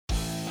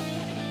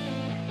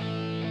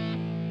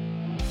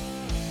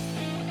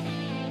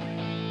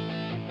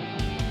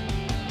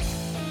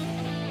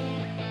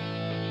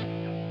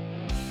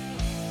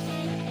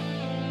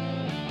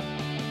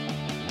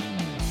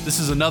This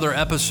is another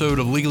episode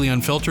of Legally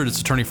Unfiltered. It's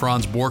attorney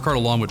Franz Borchardt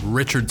along with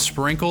Richard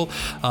Sprinkle.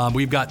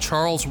 We've got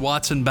Charles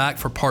Watson back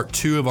for part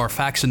 2 of our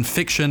Facts and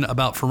Fiction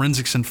about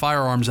forensics and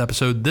firearms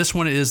episode. This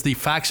one is the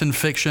Facts and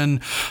Fiction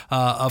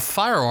of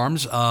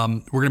firearms. We're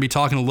going to be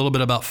talking a little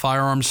bit about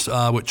firearms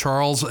with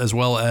Charles as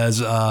well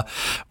as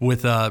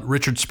with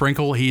Richard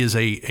Sprinkle. He is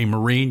a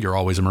Marine. You're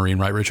always a Marine,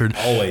 right, Richard?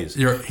 Always.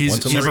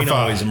 He's a Marine,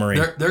 always a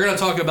Marine. They're going to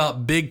talk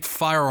about big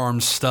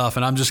firearms stuff,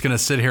 and I'm just going to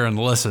sit here and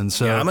listen.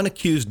 So yeah, I'm an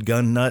accused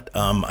gun nut.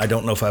 I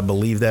don't know if I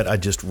believe that. I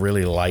just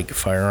really like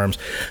firearms.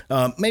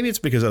 Maybe it's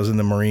because I was in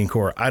the Marine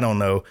Corps. I don't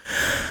know.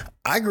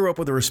 I grew up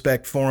with a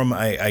respect for them.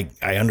 I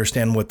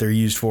understand what they're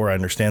used for. I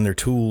understand their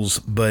tools.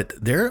 But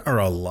there are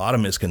a lot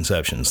of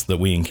misconceptions that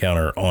we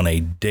encounter on a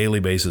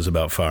daily basis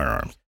about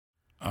firearms.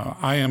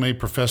 I am a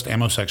professed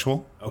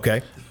ammosexual.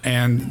 Okay.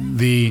 And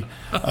the...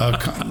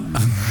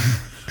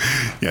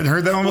 You hadn't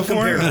heard that one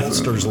before? We'll compare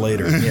holsters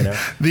later, you know.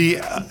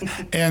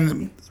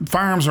 And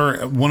firearms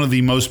are one of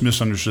the most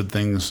misunderstood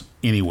things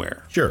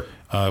anywhere. Sure.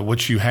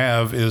 What you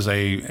have is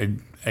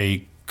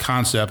a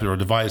concept or a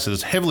device that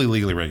is heavily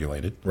legally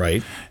regulated.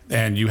 Right.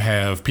 And you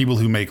have people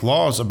who make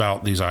laws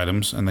about these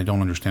items and they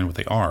don't understand what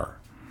they are.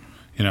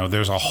 You know,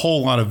 there's a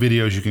whole lot of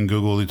videos you can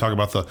Google. You talk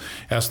about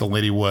ask the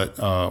lady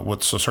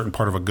what's a certain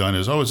part of a gun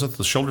is. Oh, is that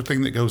the shoulder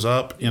thing that goes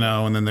up? You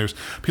know, and then there's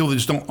people that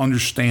just don't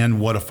understand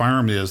what a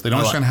firearm is. They don't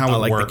understand how it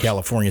works. Like the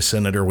California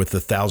senator with the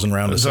 1,000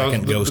 round a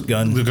second ghost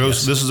gun.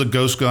 This is a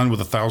ghost gun with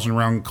a 1,000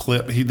 round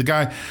clip. The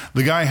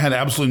guy had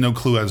absolutely no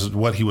clue as to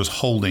what he was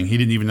holding. He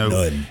didn't even know.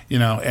 None. You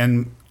know,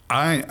 and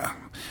I'm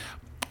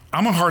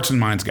a hearts and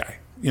minds guy.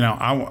 You know,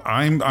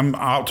 I'm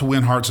out to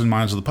win hearts and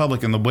minds of the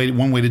public, and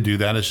one way to do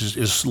that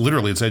is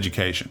literally it's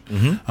education.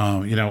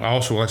 Mm-hmm. You know, I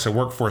also, like I said,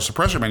 work for a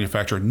suppressor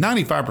manufacturer.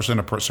 95%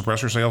 of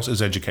suppressor sales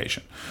is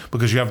education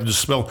because you have to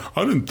dispel.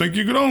 I didn't think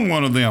you could own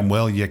one of them.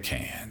 Well, you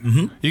can.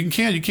 Mm-hmm.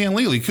 You can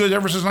legally. You could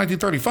ever since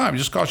 1935. It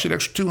just cost you an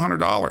extra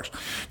 $200.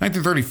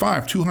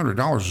 1935,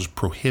 $200 was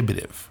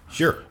prohibitive.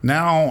 Sure.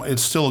 Now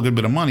it's still a good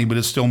bit of money, but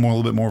it's still a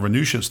little bit more of a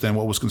nuisance than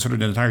what was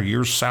considered an entire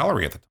year's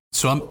salary at the time.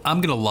 So I'm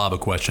going to lob a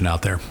question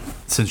out there,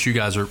 since you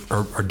guys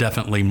are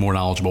definitely more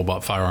knowledgeable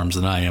about firearms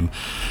than I am.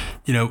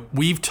 You know,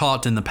 we've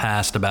talked in the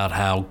past about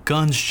how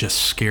guns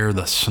just scare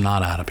the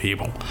snot out of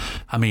people.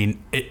 I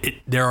mean,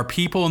 there are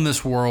people in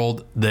this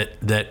world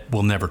that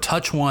will never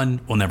touch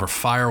one, will never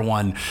fire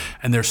one,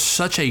 and there's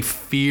such a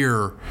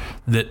fear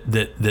that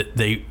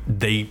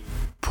they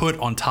put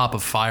on top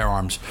of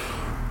firearms.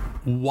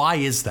 Why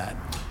is that?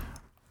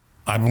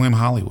 I blame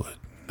Hollywood.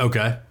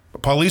 Okay.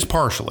 At least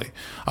partially.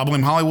 I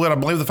blame Hollywood. I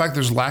blame the fact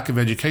there's lack of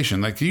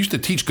education. Like, they used to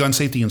teach gun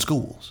safety in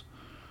schools.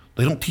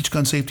 They don't teach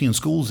gun safety in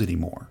schools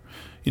anymore.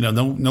 You know,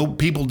 no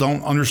people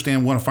don't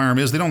understand what a firearm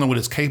is. They don't know what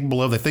it's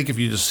capable of. They think if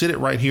you just sit it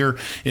right here,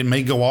 it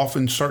may go off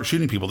and start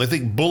shooting people. They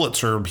think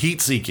bullets are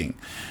heat-seeking.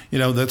 You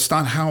know, that's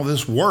not how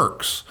this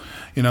works.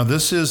 You know,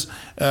 this is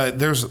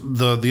there's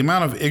the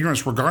amount of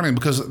ignorance regarding it,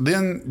 because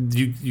then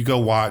you go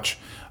watch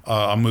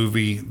a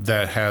movie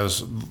that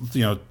has,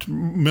 you know,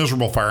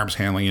 miserable firearms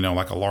handling, you know,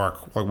 like one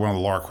of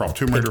the Lara Croft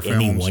Tomb Raider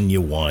films. Any one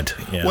you want.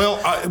 Yeah.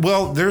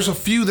 Well, there's a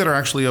few that are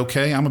actually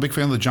okay. I'm a big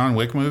fan of the John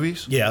Wick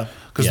movies. Yeah.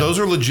 Because those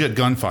are legit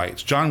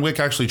gunfights. John Wick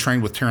actually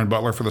trained with Taron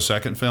Butler for the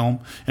second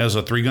film as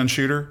a 3-gun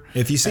shooter.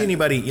 If you see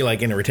anybody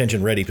like in a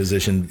retention ready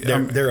position,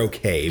 they're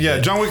okay. Yeah,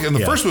 but, John Wick in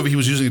the first movie, he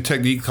was using a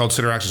technique called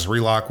center axis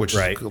relock, which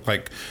is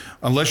like,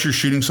 unless you're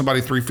shooting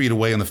somebody 3 feet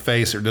away in the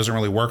face, it doesn't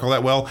really work all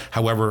that well.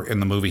 However, in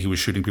the movie, he was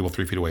shooting people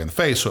 3 feet away in the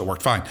face, so it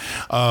worked fine.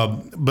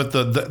 But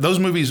those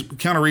movies,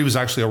 Keanu Reeves is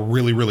actually a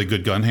really, really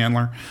good gun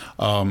handler.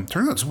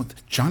 Turns out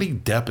Johnny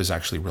Depp is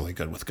actually really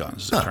good with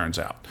guns, as it turns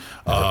out.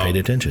 Never paid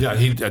attention.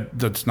 Yeah,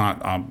 that's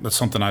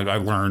something I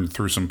learned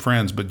through some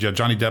friends. But yeah,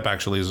 Johnny Depp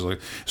actually is a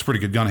pretty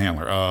good gun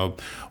handler.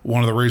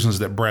 One of the reasons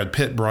that Brad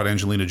Pitt brought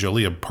Angelina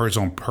Jolie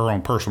her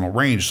own personal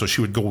range, so she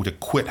would go to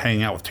quit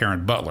hanging out with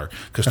Taron Butler,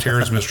 because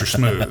Taron's Mr.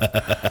 Smooth.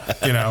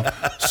 You know,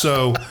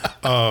 so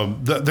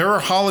there are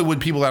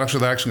Hollywood people that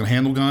actually can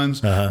handle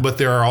guns, but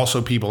there are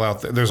also people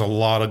out there. There's a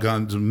lot of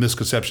guns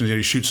misconceptions. You know,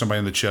 you shoot somebody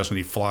in the chest and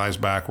he flies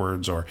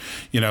backwards, or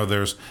you know, there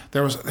was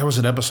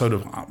an episode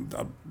of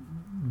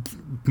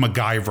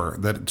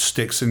MacGyver that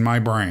sticks in my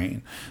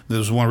brain. There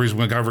was one reason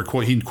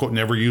MacGyver he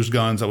never used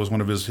guns. That was one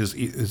of his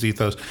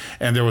ethos.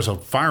 And there was a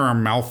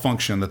firearm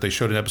malfunction that they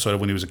showed an episode of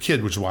when he was a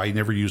kid, which is why he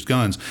never used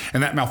guns.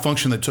 And that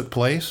malfunction that took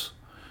place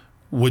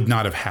would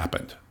not have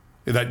happened.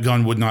 That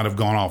gun would not have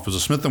gone off. It was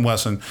a Smith &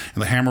 Wesson,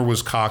 and the hammer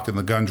was cocked, and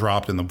the gun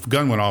dropped, and the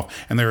gun went off,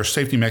 and there are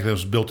safety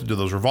mechanisms built into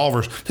those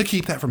revolvers to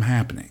keep that from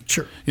happening.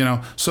 Sure. You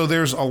know, so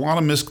there's a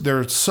lot of there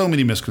are so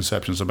many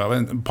misconceptions about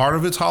it, and part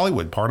of it's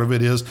Hollywood, part of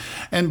it is,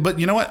 but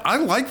you know what? I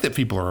like that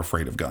people are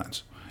afraid of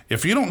guns.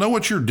 If you don't know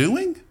what you're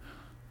doing,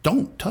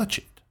 don't touch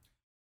it.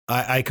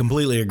 I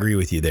completely agree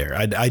with you there.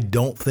 I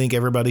don't think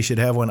everybody should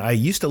have one. I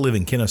used to live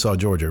in Kennesaw,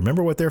 Georgia.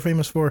 Remember what they're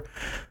famous for?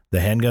 The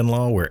handgun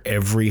law, where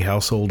every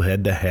household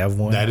had to have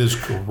one. That is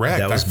correct.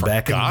 That was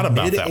back in the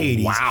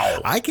mid-'80s.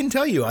 Wow. I can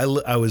tell you,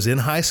 I was in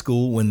high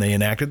school when they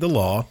enacted the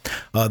law.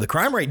 The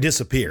crime rate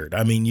disappeared.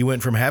 I mean, you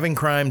went from having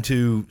crime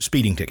to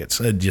speeding tickets.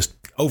 Just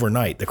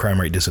overnight, the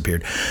crime rate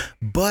disappeared.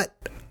 But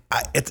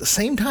at the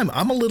same time,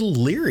 I'm a little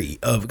leery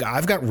of.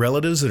 I've got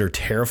relatives that are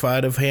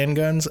terrified of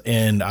handguns,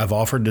 and I've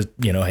offered to,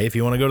 hey, if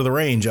you want to go to the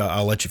range,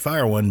 I'll let you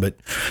fire one. But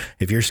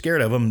if you're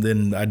scared of them,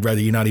 then I'd rather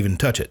you not even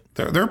touch it.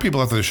 There are people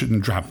out there that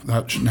shouldn't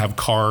have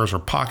cars or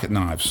pocket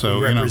knives. So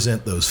we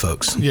represent those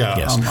folks. Yeah,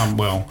 yes.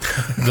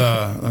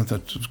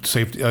 The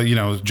safety,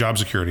 job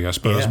security, I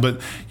suppose. Yeah.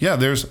 But yeah,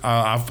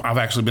 I've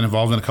actually been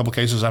involved in a couple of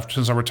cases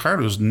since I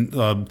retired. It was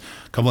a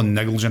couple of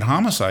negligent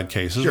homicide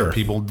cases where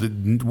people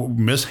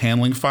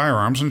mishandling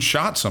firearms and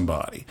shot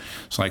somebody.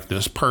 It's like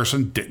this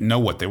person didn't know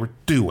what they were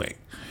doing.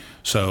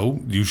 So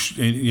this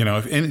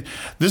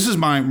is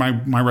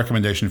my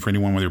recommendation for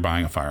anyone when you're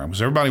buying a firearm,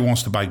 because everybody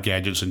wants to buy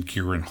gadgets and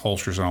gear and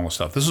holsters and all this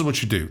stuff. This is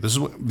what you do. This is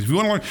what if you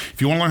want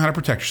to learn how to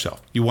protect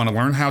yourself, you want to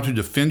learn how to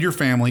defend your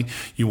family,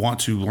 you want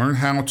to learn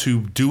how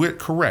to do it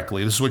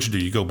correctly. This is what you do.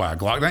 You go buy a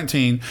Glock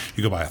 19,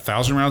 you go buy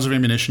 1,000 rounds of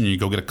ammunition, and you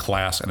go get a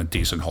class and a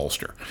decent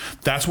holster.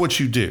 That's what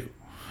you do.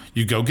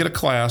 You go get a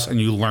class and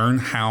you learn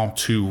how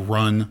to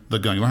run the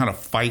gun. You learn how to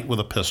fight with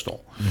a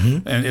pistol,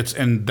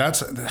 and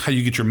that's how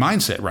you get your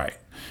mindset right.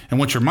 And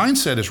once your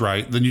mindset is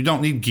right, then you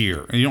don't need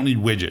gear and you don't need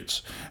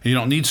widgets and you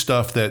don't need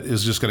stuff that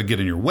is just going to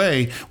get in your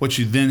way. What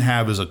you then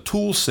have is a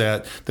tool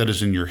set that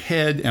is in your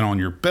head and on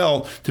your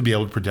belt to be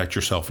able to protect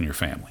yourself and your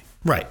family.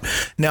 Right.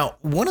 Now,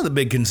 one of the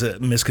big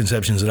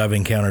misconceptions that I've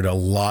encountered a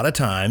lot of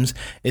times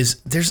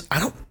is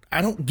I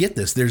don't get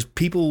this. There's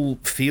people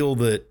feel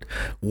that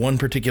one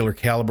particular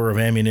caliber of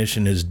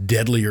ammunition is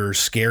deadlier,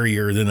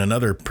 scarier than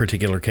another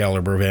particular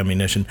caliber of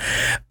ammunition.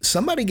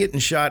 Somebody getting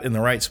shot in the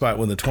right spot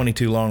with a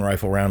 .22 long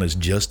rifle round is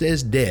just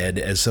as dead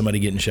as somebody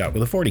getting shot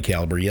with a .40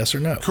 caliber. Yes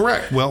or no?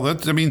 Correct. Well,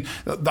 that's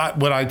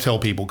what I tell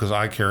people, because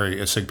I carry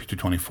a SIG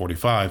P220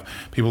 45.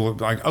 People are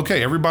like,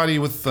 okay, everybody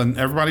who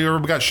ever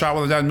got shot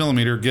with a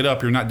 9mm, get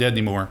up. You're not dead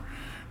anymore.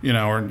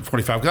 Or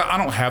 45. I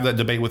don't have that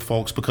debate with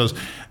folks because,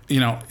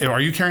 are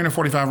you carrying a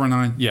 45 or a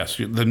 9? Yes.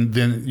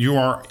 Then you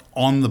are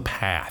on the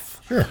path.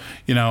 Sure.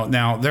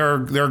 Now there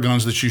are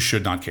guns that you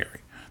should not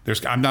carry.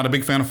 I'm not a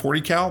big fan of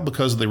 40 cal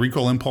because the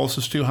recoil impulse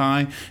is too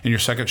high and your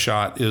second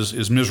shot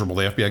is miserable.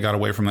 The FBI got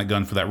away from that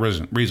gun for that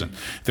reason.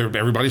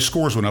 Everybody's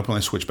scores went up when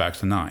they switched back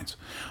to 9s.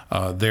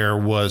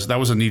 That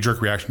was a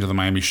knee-jerk reaction to the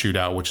Miami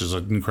shootout, which is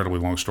an incredibly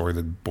long story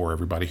that bore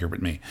everybody here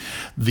but me.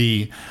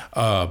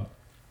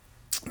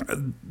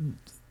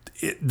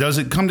 Does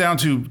it come down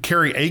to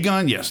carry a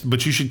gun? Yes,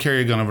 but you should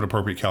carry a gun of an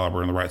appropriate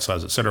caliber and the right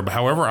size, et cetera. But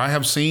however,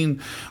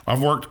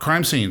 I've worked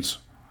crime scenes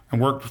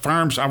and worked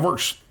firearms. I've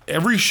worked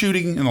every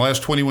shooting in the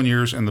last 21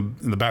 years in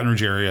the Baton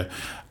Rouge area.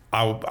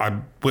 I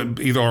went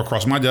either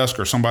across my desk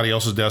or somebody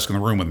else's desk in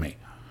the room with me.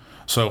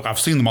 So I've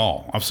seen them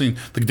all. I've seen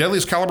the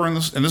deadliest caliber in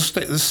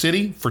this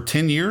city for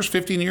 10 years,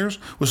 15 years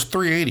was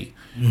 .380.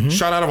 Mm-hmm.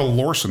 Shot out of a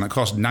Lorson that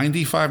cost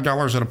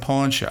 $95 at a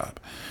pawn shop.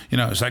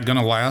 Is that gun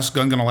going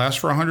to last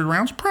for 100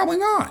 rounds? Probably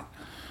not.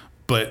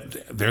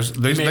 But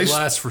they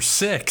last for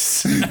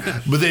 6.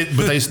 but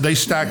they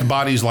stack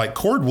bodies like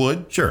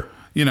cordwood. Sure.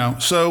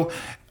 So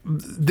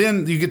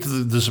then you get to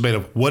this debate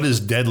of what is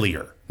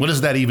deadlier. What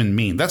does that even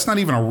mean? That's not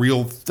even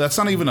that's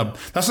not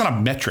a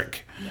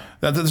metric.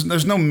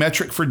 There's no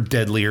metric for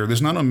deadlier.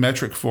 There's not a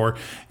metric for,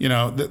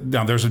 now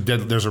there's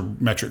a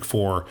metric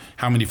for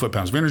how many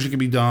foot-pounds of energy can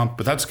be dumped,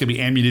 but that's going to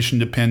be ammunition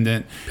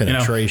dependent.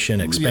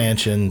 Penetration,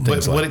 expansion, things but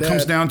like that. What it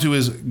comes down to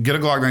is get a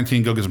Glock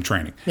 19, go get some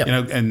training,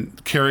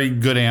 and carry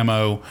good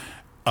ammo.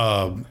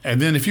 And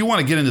then if you want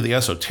to get into the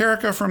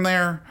esoterica from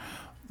there,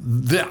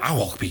 then I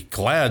will be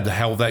glad to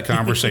have that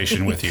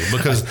conversation with you,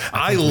 because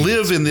I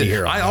live in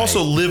the. I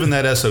also live in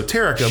that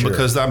esoterica. Sure.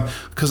 because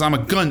I'm a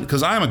gun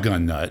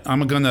nut.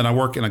 I'm a gun nut. I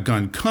work in a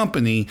gun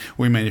company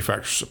where we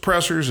manufacture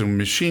suppressors and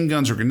machine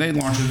guns or grenade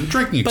launchers and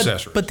drinking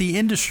accessories. But the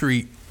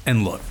industry,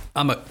 and look,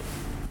 I'm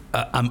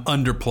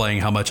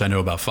underplaying how much I know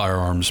about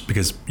firearms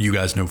because you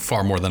guys know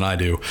far more than I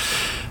do.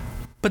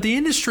 But the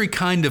industry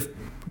kind of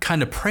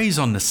preys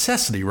on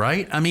necessity,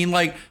 right? I mean,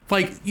 like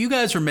you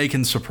guys are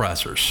making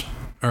suppressors.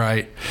 All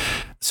right.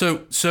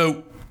 So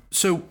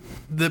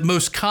the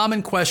most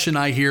common question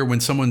I hear when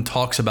someone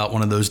talks about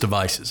one of those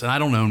devices, and I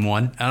don't own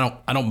one,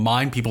 I don't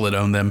mind people that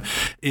own them,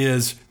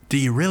 is, do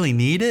you really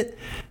need it?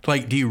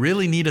 Like, do you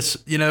really need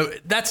that's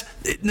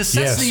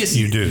necessity. Yes,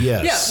 you do.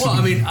 Yes. Yeah. Well,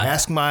 I mean,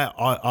 ask my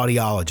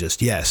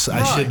audiologist. Yes,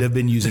 right. I should have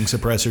been using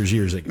suppressors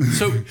years ago.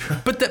 So,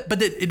 but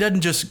it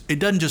doesn't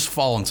just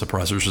fall on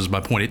suppressors is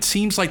my point. It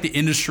seems like the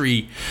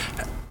industry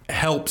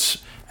helps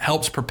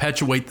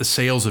perpetuate the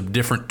sales of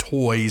different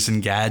toys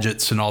and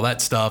gadgets and all that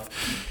stuff.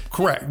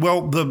 Correct.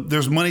 Well,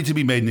 there's money to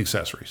be made in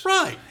accessories.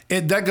 Right.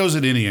 That goes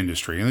in any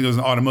industry. And it goes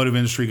in the automotive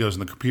industry, goes in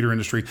the computer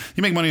industry.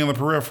 You make money on the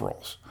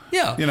peripherals.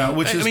 Yeah.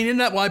 Which is, I mean, isn't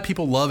that why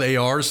people love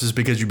ARs? Is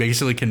because you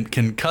basically can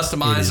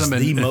customize It is them.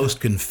 the most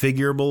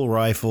configurable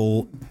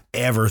rifle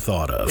ever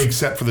thought of.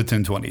 except for the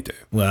 1022.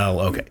 Well,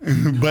 okay.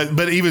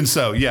 but even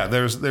so, yeah,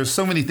 there's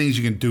so many things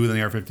you can do with an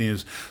AR-15.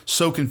 It's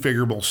so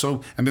configurable.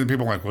 So, and then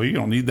people are like, well, you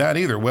don't need that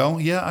either. Well,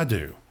 yeah, I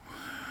do.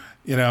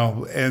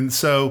 And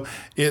so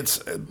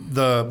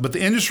but the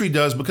industry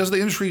does, because the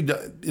industry,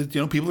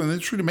 people in the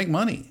industry to make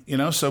money,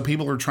 so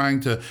people are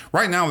trying to,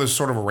 right now there's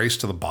sort of a race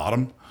to the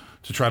bottom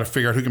to try to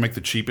figure out who can make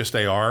the cheapest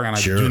AR. And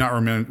I do not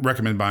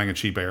recommend buying a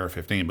cheap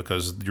AR-15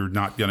 because you're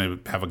not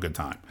going to have a good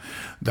time.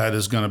 That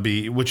is going to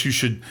be what you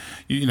should,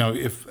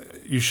 if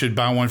you should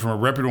buy one from a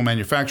reputable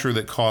manufacturer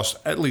that costs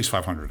at least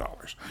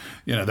 $500.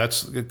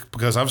 That's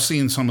because I've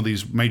seen some of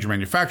these major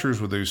manufacturers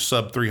with those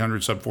sub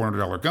 $300, sub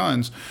 $400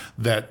 guns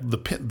that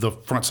the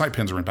front sight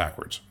pins are in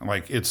backwards.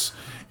 Like it's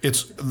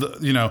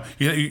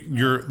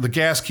the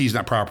gas key's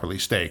not properly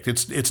staked.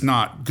 It's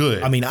not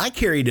good. I mean, I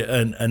carried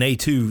an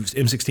A2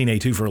 M16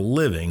 A2 for a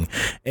living,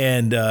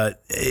 and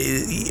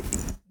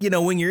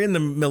when you're in the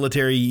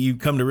military, you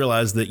come to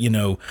realize that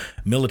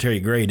military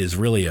grade is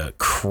really a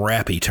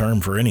crappy term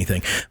for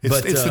anything.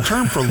 It's the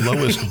term for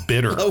lowest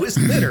bidder. Lowest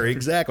bidder,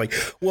 exactly.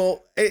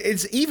 Well,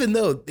 it's even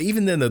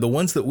then though the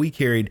ones that we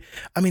carried,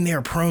 I mean, they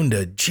are prone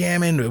to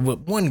jamming.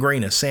 One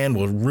grain of sand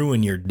will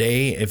ruin your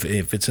day if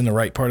it's in the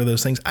right part of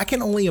those things. I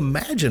can only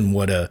imagine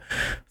what a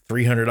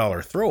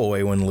 $300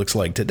 throwaway one looks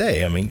like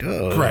today. I mean,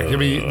 correct. I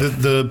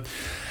mean,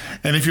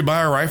 and if you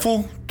buy a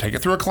rifle, take it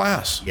through a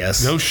class.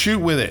 Yes. Go shoot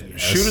with it.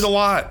 Yes. Shoot it a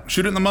lot.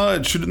 Shoot it in the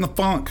mud. Shoot it in the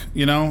funk.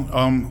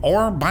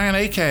 Or buy an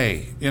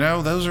AK.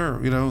 Those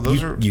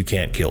are. You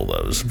can't kill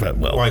those. But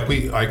like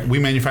we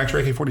manufacture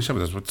AK-47.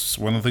 That's what's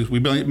one of the things we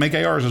make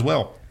ARs as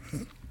well.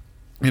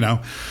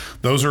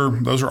 Those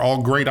are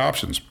all great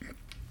options.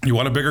 You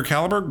want a bigger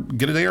caliber?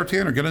 Get an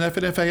AR-10 or get an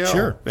FNFAL.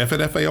 Sure.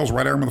 FNFAL is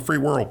right arm of the free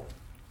world.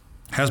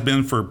 Has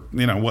been for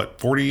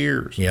 40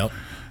 years. Yep.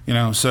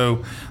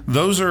 So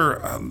those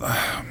are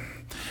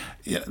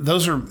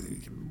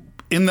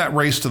in that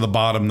race to the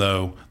bottom,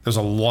 though. There's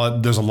a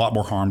lot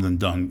more harm than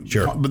done.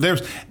 Sure. But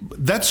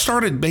that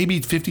started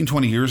maybe 15,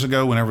 20 years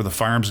ago, whenever the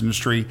firearms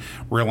industry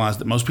realized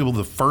that most people,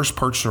 the first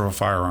purchaser of a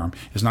firearm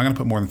is not going to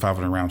put more than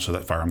 500 rounds to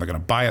that firearm. They're going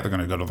to buy it. They're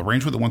going to go to the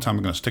range with it one time.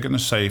 They're going to stick it in a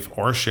safe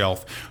or a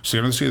shelf, stick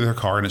it in the seat of their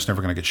car, and it's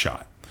never going to get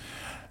shot.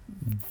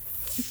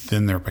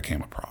 Then there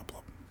became a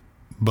problem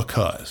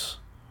because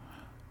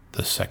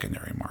the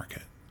secondary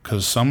market.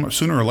 Because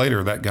sooner or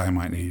later, that guy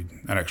might need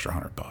an extra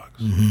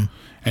 $100,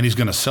 and he's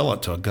going to sell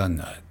it to a gun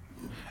nut,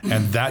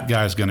 and that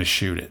guy's going to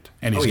shoot it,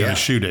 and he's going to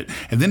shoot it,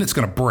 and then it's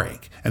going to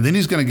break, and then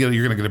you're going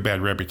to get a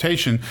bad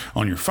reputation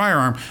on your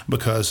firearm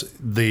because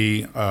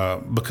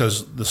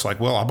it's like,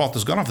 well, I bought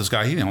this gun off this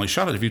guy. He only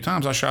shot it a few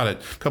times. I shot it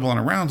a couple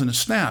hundred rounds, and it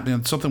snapped,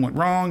 and something went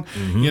wrong,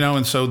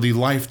 and so the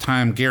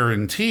lifetime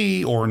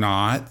guarantee or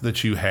not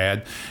that you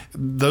had,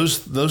 those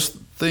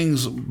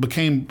things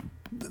became.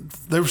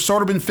 They've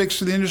sort of been fixed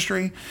to the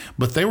industry,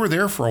 but they were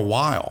there for a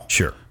while.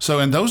 Sure. So,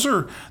 and that's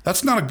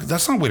not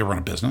a way to run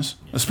a business,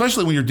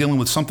 especially when you're dealing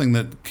with something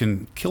that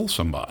can kill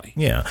somebody.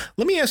 Yeah.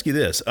 Let me ask you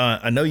this.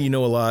 I know you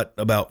know a lot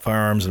about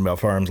firearms and about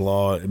firearms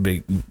law,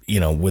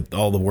 with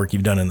all the work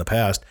you've done in the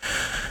past.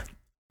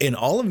 In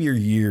all of your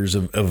years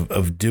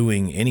of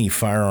doing any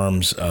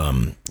firearms,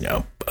 firearms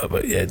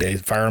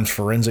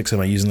forensics,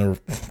 am I using the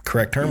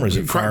correct term, or is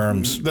it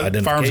firearms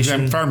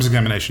identification? Firearms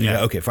examination,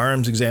 yeah. Okay,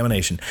 firearms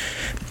examination.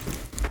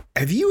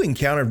 Have you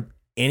encountered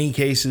any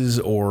cases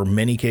or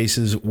many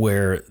cases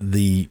where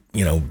the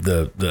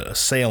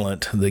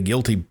assailant, the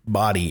guilty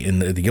body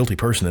and the guilty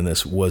person in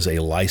this was a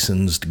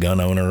licensed gun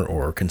owner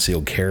or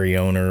concealed carry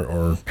owner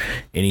or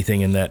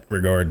anything in that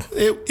regard?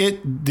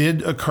 It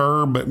did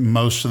occur, but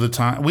most of the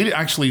time we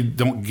actually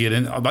don't get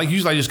in. Like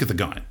usually I just get the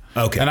gun.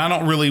 Okay. And I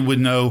don't really would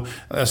know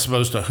as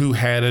opposed to who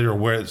had it or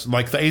where it's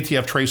like the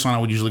ATF trace on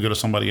it would usually go to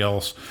somebody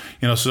else,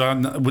 so I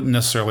wouldn't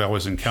necessarily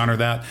always encounter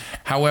that.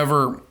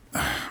 However,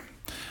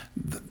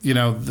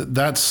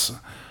 that's.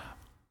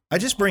 I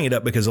just bring it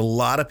up because a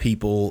lot of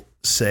people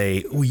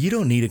say, well, you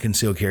don't need a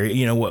concealed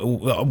carry.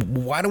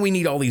 Why do we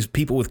need all these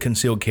people with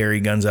concealed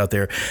carry guns out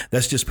there?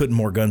 That's just putting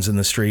more guns in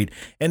the street.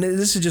 And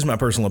this is just my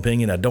personal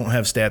opinion. I don't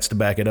have stats to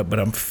back it up, but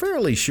I'm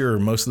fairly sure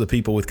most of the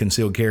people with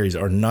concealed carries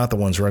are not the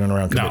ones running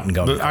around committing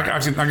gun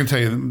crimes. I can tell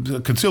you,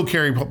 the concealed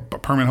carry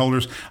permit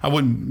holders, I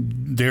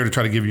wouldn't dare to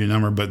try to give you a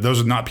number, but those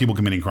are not people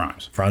committing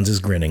crimes. Franz is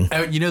grinning.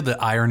 The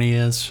irony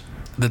is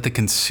that the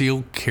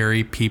concealed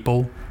carry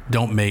people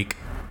don't make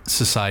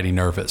society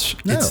nervous.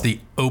 No. It's the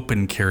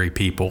open carry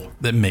people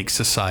that make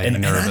society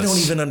nervous. And I don't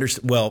even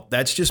understand. Well,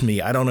 that's just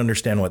me. I don't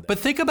understand what. But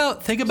think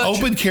about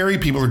open carry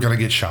people are going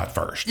to get shot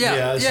first.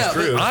 Yeah, this is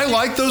true. I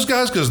like those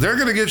guys because they're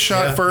going to get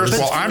shot first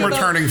while I'm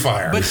returning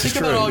fire. But think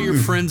about all your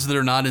friends that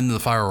are not in the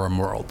firearm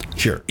world.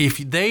 Sure. If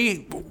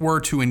they were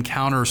to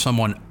encounter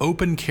someone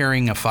open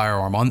carrying a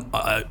firearm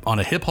on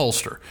a hip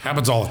holster,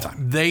 happens all the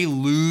time. They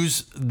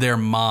lose their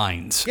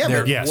minds.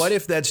 Yeah, but what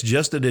if that's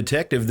just a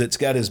detective that's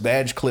got his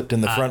badge clipped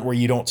in the front where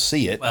you don't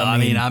see it?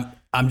 Well,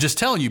 I'm just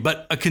telling you,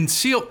 but and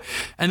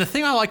the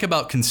thing I like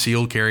about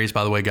concealed carries,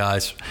 by the way,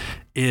 guys,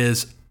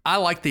 is I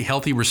like the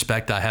healthy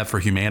respect I have for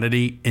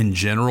humanity in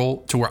general,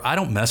 to where I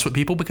don't mess with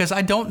people because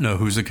I don't know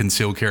who's a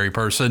concealed carry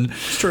person.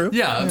 It's true.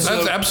 Yeah,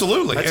 That's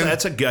absolutely.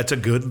 That's a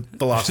good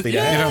philosophy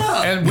to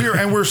have.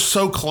 And we're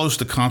so close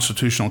to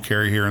constitutional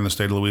carry here in the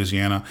state of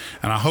Louisiana,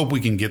 and I hope we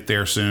can get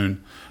there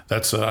soon.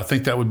 That's I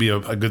think that would be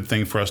a good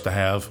thing for us to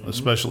have,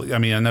 especially. I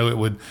mean, I know it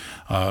would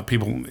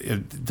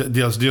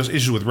deals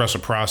issues with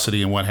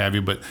reciprocity and what have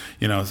you, but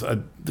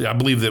I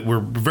believe that we're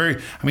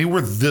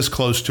we're this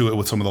close to it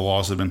with some of the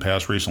laws that have been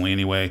passed recently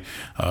anyway,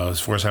 as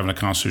far as having a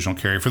constitutional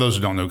carry. For those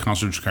who don't know,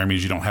 constitutional carry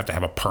means you don't have to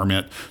have a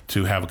permit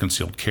to have a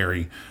concealed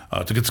carry,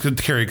 to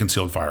carry a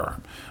concealed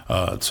firearm.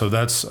 So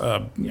that's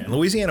in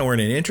Louisiana, we're in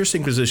an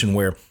interesting position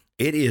where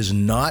it is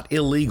not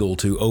illegal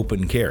to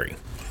open carry.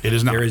 It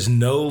is not. There is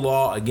no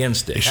law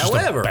against it. It's just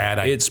However, a bad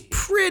idea. it's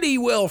pretty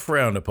well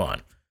frowned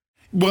upon.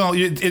 Well,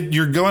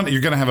 you're going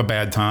to have a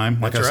bad time,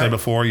 like That's I said right.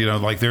 before.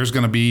 Like there's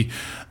going to be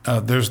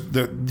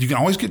you can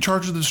always get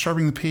charged with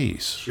disturbing the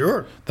peace.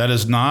 Sure. That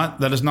is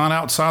not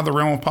outside the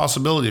realm of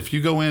possibility. If you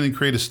go in and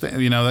create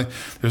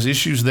there's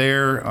issues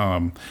there.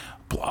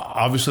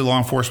 Obviously, law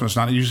enforcement is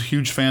not a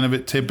huge fan of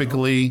it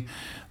typically.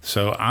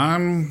 So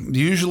I'm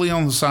usually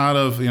on the side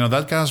of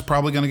that guy's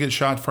probably going to get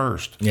shot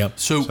first. Yep.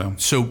 So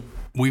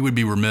we would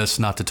be remiss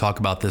not to talk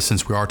about this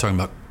since we are talking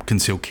about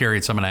concealed carry.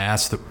 So I'm going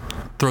to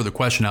throw the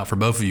question out for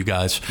both of you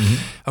guys.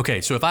 Mm-hmm. Okay,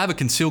 so if I have a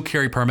concealed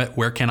carry permit,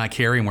 where can I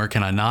carry and where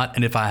can I not?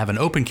 And if I have an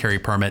open carry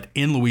permit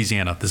in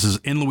Louisiana, this is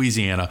in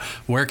Louisiana,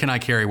 where can I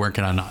carry, where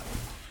can I not?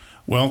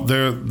 Well,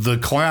 the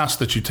class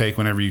that you take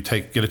whenever you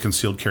get a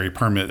concealed carry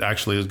permit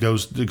actually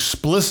goes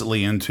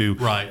explicitly into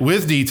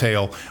with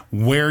detail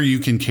where you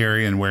can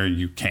carry and where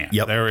you can't.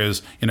 Yep. There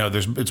is,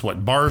 it's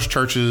bars,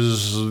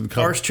 churches,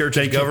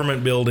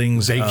 government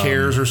buildings,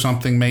 daycares or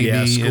something maybe.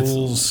 Yeah,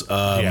 schools.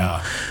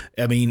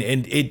 I mean,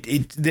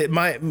 and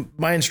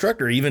my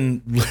instructor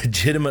even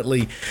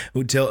legitimately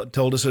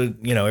told us,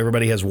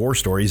 everybody has war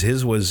stories.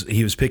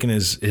 He was picking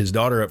his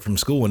daughter up from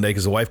school one day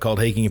because the wife called,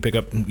 "Hey, can you pick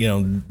up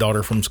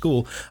daughter from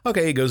school?"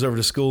 Okay, he goes over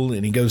to school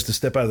and he goes to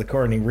step out of the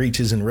car and he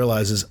reaches and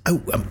realizes,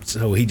 I'm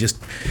carrying.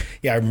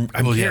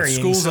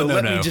 School's so a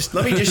let no-no. me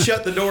just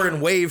shut the door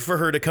and wave for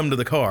her to come to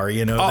the car.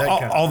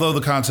 Although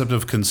the concept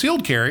of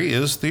concealed carry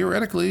is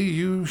theoretically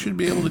you should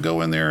be able to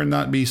go in there and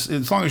not be,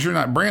 as long as you're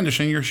not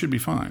brandishing, you should be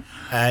fine.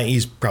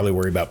 He's probably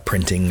worried about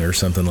printing or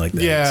something like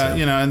that.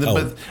 Yeah,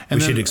 so. We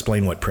should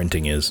explain what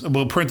printing is.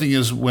 Well, printing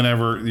is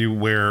whenever you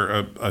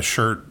wear a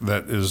shirt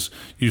that is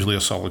usually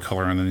a solid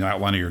color and then the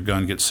outline of your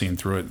gun gets seen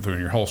through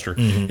your holster.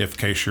 Mm-hmm. If in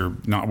case you're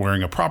not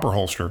wearing a proper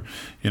holster,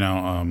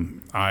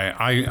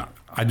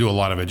 I do a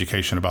lot of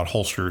education about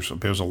holsters.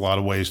 There's a lot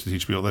of ways to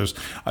teach people. There's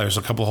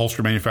a couple of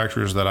holster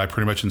manufacturers that I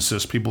pretty much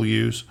insist people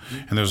use,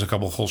 and there's a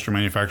couple of holster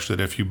manufacturers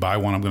that if you buy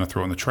one, I'm going to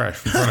throw in the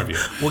trash in front of you.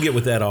 We'll get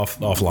with that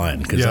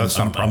offline because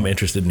I'm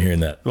interested in hearing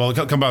that. Well,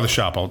 come by the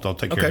shop. I'll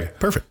take care of you. Okay,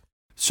 perfect.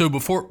 So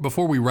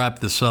before we wrap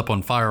this up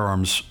on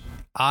firearms,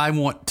 I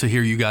want to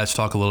hear you guys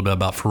talk a little bit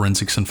about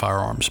forensics and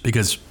firearms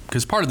because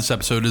part of this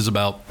episode is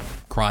about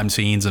crime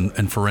scenes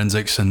and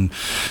forensics. And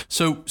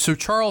so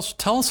Charles,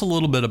 tell us a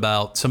little bit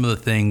about some of the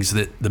things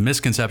the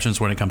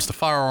misconceptions when it comes to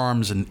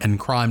firearms and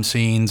crime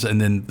scenes,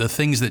 and then the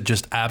things that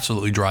just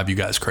absolutely drive you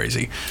guys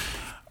crazy.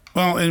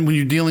 Well, and when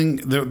you're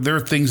dealing, there are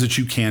things that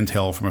you can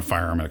tell from a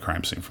firearm at a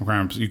crime scene. From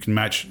crimes, you can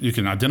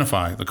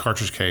identify the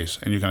cartridge case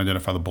and you can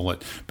identify the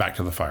bullet back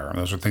to the firearm.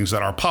 Those are things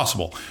that are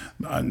possible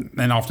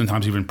and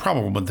oftentimes even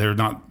probable, but they're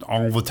not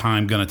all the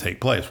time going to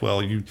take place.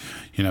 Well,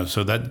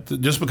 so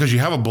that just because you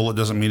have a bullet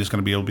doesn't mean it's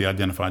going to be able to be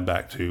identified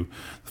back to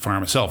the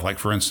firearm itself. Like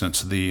for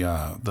instance,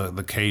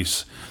 the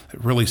case,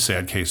 really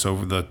sad case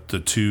over the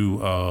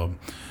two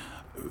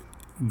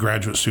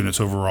graduate students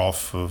over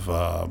off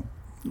of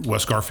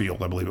West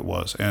Garfield, I believe it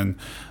was, and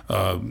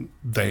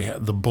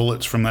the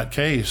bullets from that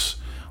case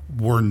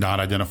were not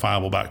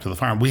identifiable back to the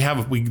firearm.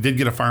 We did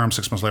get a firearm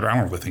 6 months later. I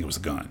don't really think it was a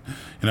gun.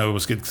 It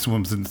was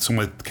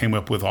someone came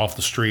up with off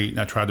the street, and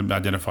I tried to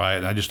identify it,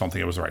 and I just don't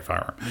think it was the right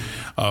firearm.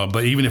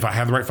 But even if I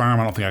had the right firearm,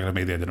 I don't think I could have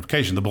made the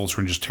identification. The bullets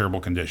were in just terrible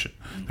condition.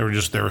 They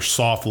were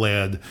soft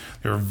lead.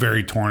 They were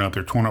very torn up.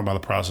 They're torn up by the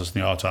process in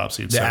the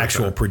autopsy. The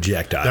actual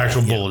projectile. The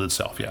actual bullet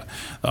itself, yeah.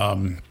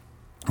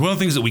 One of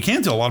the things that we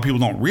can tell, a lot of people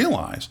don't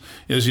realize,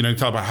 is,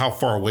 talk about how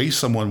far away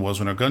someone was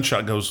when a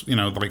gunshot goes,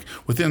 like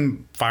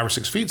within 5 or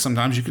 6 feet,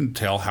 sometimes you can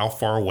tell how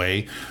far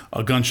away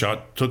a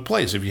gunshot took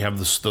place. If you have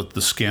the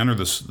skin or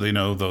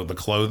the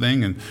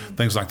clothing and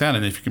things like that.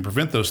 And if you can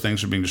prevent those things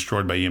from being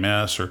destroyed by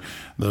EMS or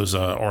those,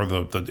 or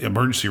the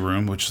emergency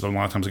room, which a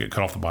lot of times they get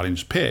cut off the body and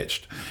just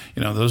pitched,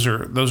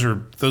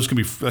 that can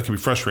be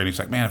frustrating. It's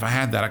like, man, if I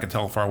had that, I could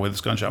tell how far away this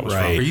gunshot was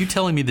from. Are you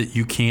telling me that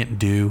you can't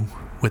do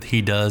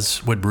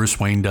what Bruce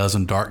Wayne does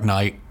in Dark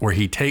Knight, where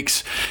he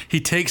takes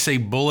a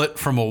bullet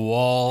from a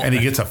wall and he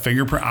gets a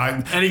fingerprint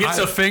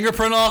a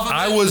fingerprint off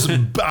of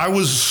it? I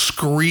was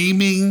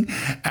screaming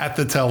at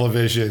the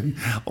television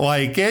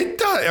like it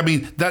does. I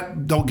mean,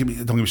 don't get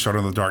me started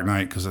on the Dark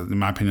Knight, because in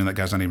my opinion that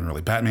guy's not even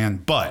really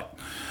Batman, but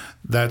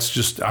that's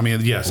just,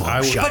 yes.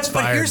 Whoa,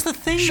 but here's the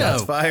thing,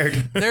 Shots fired.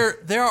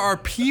 there are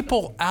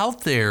people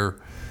out there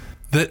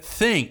that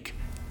think,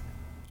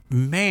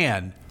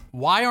 man,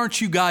 why aren't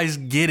you guys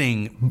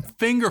getting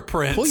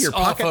fingerprints? Pull your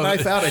pocket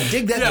knife out and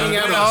dig that thing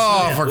out.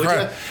 Oh, for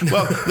crying!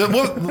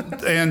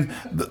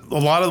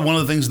 One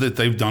of the things that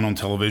they've done on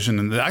television,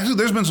 and actually,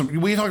 there's been some.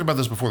 We talked about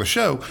this before the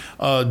show.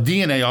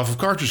 DNA off of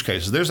cartridge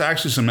cases. There's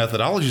actually some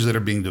methodologies that are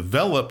being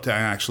developed to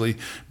actually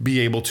be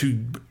able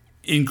to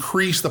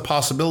increase the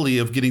possibility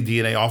of getting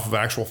DNA off of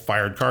actual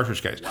fired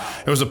cartridge case. Wow.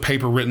 There was a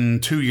paper written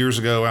 2 years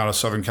ago out of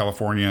Southern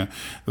California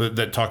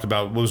that talked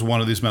about what was one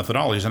of these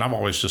methodologies. And I've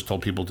always just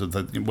told people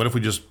that what if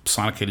we just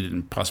sonicated it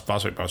in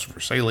phosphate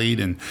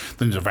phosphorylate and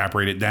then just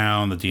evaporate it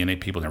down? The DNA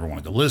people never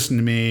wanted to listen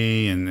to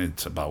me, and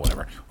it's about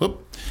whatever.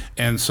 Whoop.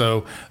 And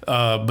so,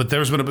 but there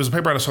was a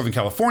paper out of Southern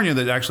California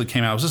that actually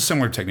came out. It was a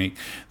similar technique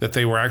that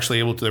they were actually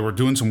able to. They were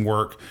doing some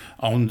work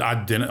on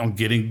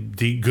getting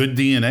good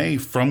DNA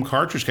from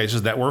cartridge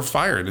cases that were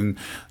fired, and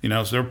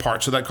so there are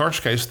parts of that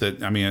cartridge case that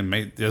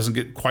it doesn't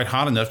get quite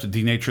hot enough to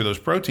denature those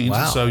proteins,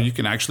 and so you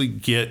can actually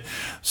get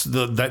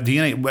that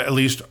DNA. At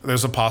least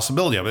there's a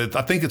possibility of it.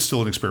 I think it's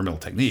still an experimental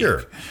technique,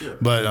 sure.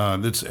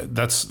 But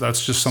that's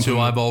just something. So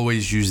I've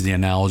always used the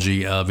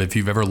analogy of if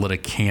you've ever lit a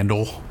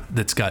candle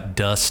that's got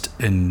dust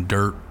and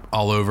dirt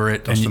all over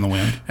it, dust in the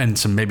wind,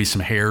 and maybe some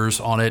hairs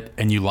on it,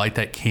 and you light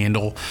that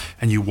candle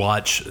and you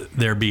watch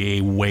there be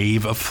a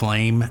wave of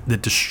flame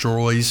that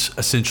destroys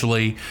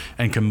essentially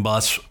and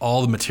combusts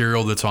all the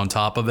material that's on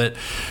top of it.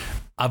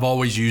 I've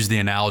always used the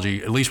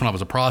analogy, at least when I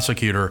was a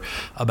prosecutor,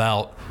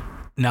 about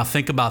now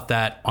think about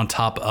that on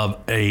top of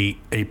a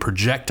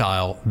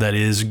projectile that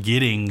is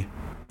getting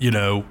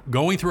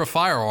going through a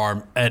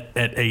firearm at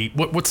a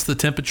what's the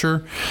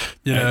temperature?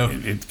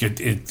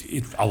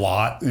 It's a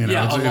lot. A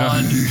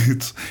lot.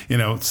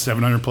 It's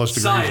 700 plus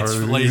degrees. Science,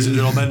 ladies and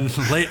gentlemen,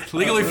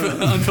 legally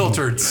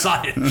unfiltered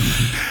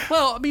science.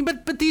 Well,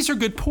 but these are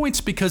good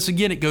points because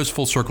again, it goes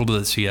full circle to the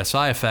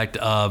CSI effect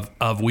of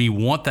we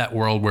want that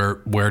world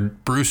where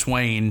Bruce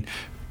Wayne,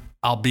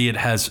 albeit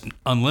has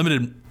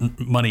unlimited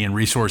money and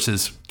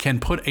resources, can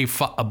put a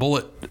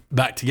bullet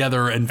back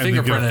together and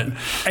fingerprint it.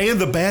 And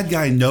the bad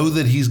guy know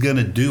that he's going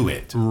to do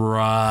it.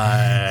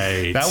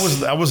 Right.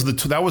 That was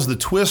the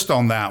twist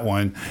on that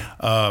one.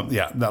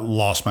 That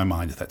lost my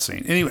mind at that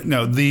scene. Anyway,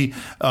 no,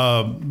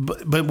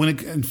 but when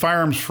in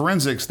firearms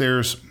forensics,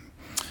 there's,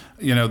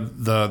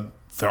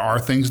 there are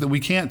things that we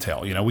can't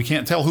tell. We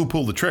can't tell who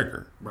pulled the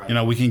trigger.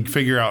 Right. We can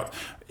figure out.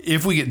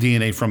 If we get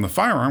DNA from the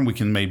firearm, we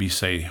can maybe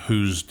say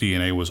whose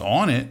DNA was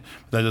on it.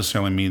 That doesn't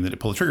necessarily mean that it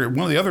pulled the trigger.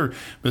 One of the other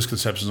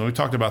misconceptions, and we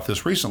talked about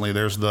this recently,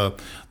 there's the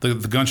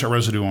gunshot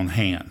residue on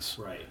hands.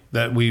 Right.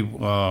 That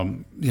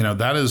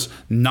that is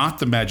not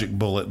the magic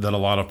bullet that a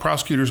lot of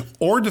prosecutors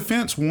or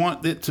defense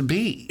want it to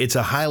be. It's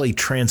a highly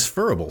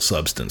transferable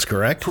substance,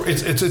 correct?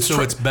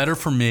 It's better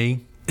for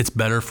me. It's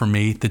better for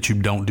me that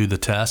you don't do the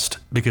test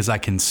because I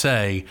can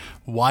say,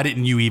 why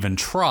didn't you even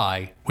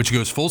try? Which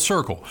goes full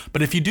circle.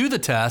 But if you do the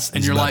test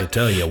and you're like, to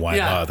tell you why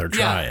bother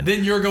trying.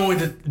 Then you're going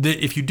to,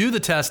 if you do the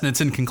test and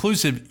it's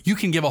inconclusive, you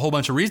can give a whole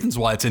bunch of reasons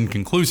why it's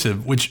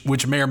inconclusive,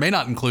 which may or may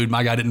not include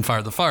my guy didn't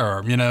fire the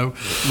firearm,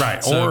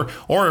 Right. So,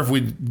 or if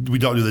we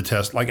don't do the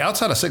test, like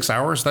outside of 6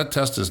 hours, that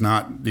test does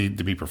not need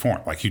to be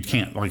performed. Like you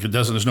can't, like it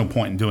doesn't, there's no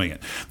point in doing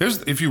it.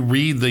 If you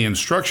read the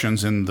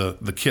instructions in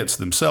the kits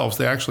themselves,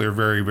 they actually are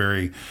very,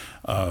 very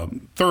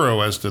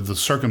thorough as to the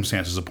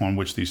circumstances upon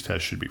which these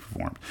tests should be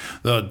performed.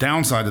 The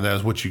downside of that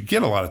is what you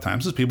get a lot of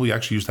times is people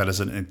actually use that as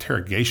an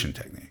interrogation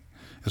technique.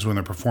 Is when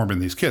they're performing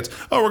these kits.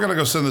 Oh, we're going to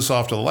go send this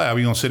off to the lab.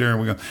 We're going to sit here and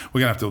we're going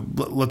to have to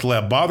let the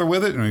lab bother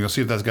with it, and we're going to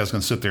see if that guy's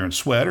going to sit there and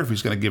sweat or if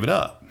he's going to give it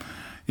up.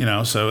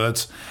 So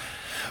that's.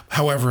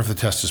 However, if the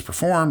test is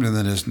performed and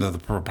then the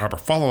proper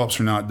follow-ups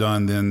are not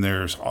done, then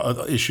there's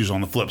issues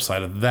on the flip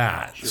side of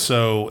that. Sure.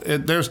 So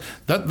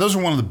those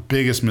are one of the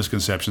biggest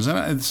misconceptions, and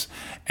it's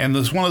one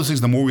of those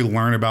things. The more we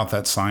learn about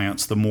that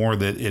science, the more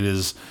that it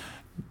is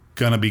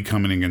going to be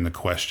coming into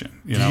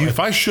question. If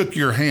I shook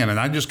your hand and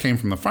I just came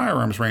from the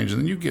firearms range, and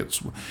then you get,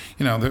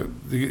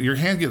 your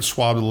hand gets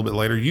swabbed a little bit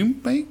later, you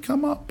may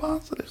come up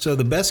positive. So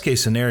the best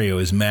case scenario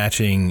is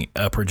matching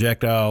a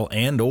projectile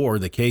and or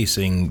the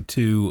casing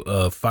to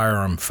a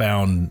firearm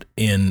found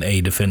in a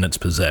defendant's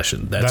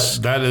possession.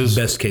 That is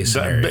best case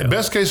scenario.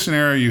 Best case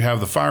scenario, you have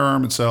the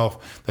firearm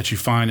itself that you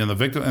find in the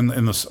victim,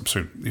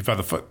 you find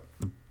the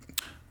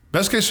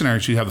best case scenario,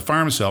 you have the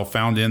firearm itself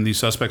found in the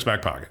suspect's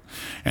back pocket.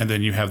 And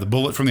then you have the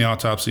bullet from the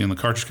autopsy and the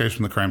cartridge case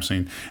from the crime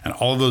scene. And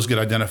all of those get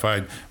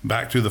identified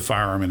back to the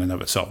firearm in and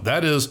of itself.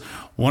 That is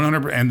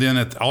 100%. And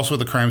then also at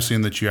the crime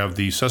scene that you have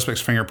the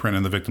suspect's fingerprint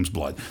and the victim's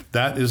blood.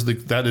 That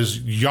is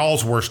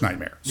y'all's worst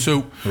nightmare.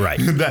 So, right.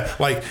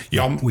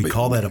 Y'all. We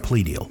call that a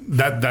plea deal.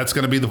 That's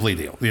going to be the plea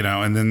deal,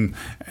 and then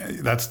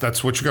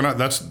that's what you're not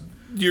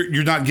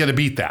going to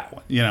beat that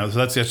one,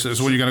 So that's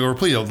when you're going to go for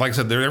plea deal. Like I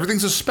said,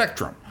 everything's a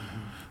spectrum.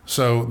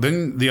 So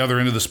then the other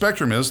end of the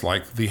spectrum is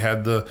like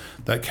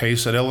that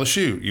case at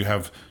LSU. You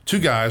have two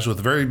guys with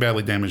very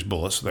badly damaged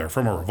bullets. They're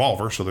from a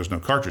revolver, so there's no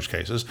cartridge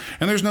cases,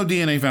 and there's no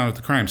DNA found at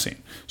the crime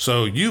scene.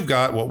 So you've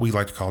got what we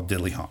like to call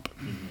diddly hump.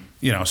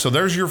 So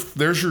there's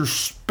your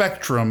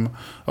spectrum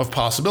of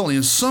possibility,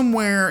 and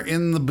somewhere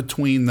in the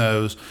between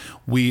those,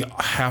 we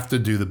have to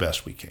do the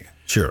best we can.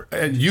 Sure.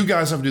 And you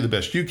guys have to do the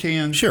best you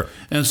can. Sure.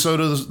 And so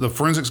does the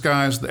forensics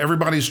guys.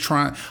 Everybody's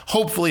trying.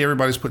 Hopefully,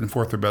 everybody's putting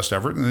forth their best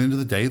effort. And at the end of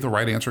the day, the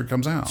right answer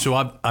comes out. So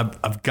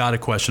I've got a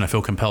question I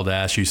feel compelled to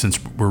ask you since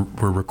we're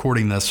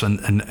recording this,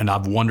 and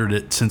I've wondered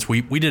it since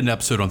we did an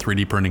episode on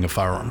 3D printing of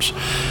firearms.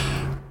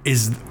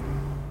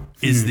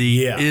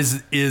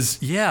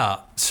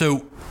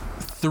 So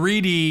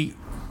 3D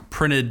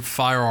printed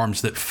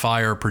firearms that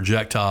fire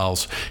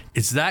projectiles,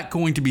 is that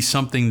going to be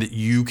something that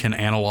you can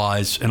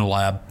analyze in a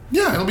lab?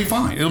 Yeah, it'll be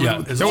fine.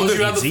 As long as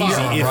you have the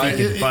firearm, right?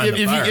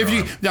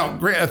 Now,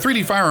 a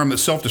 3D firearm that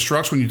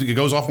self-destructs when it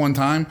goes off one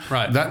time,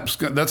 right? That's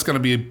going to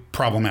be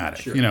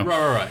problematic. Sure.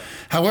 Right.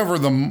 However,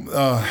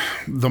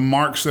 the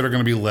marks that are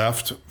going to be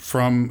left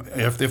from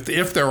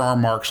if there are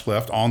marks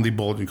left on the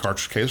bullet and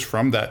cartridge case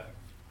from that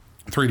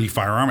 3D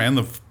firearm, and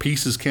the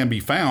pieces can be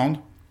found,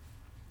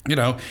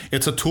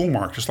 it's a tool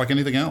mark just like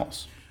anything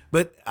else.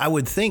 But I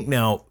would think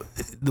now,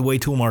 the way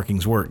tool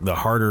markings work, the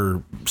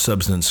harder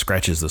substance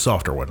scratches the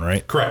softer one,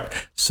 right?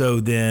 Correct. So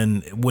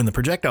then when the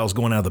projectile is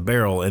going out of the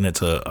barrel and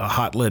it's a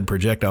hot lead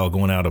projectile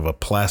going out of a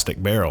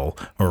plastic barrel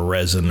or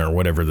resin or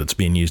whatever that's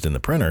being used in the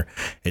printer,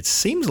 it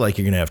seems like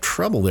you're going to have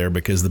trouble there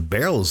because the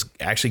barrel is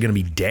actually going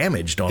to be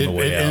damaged on the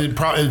way out.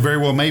 It very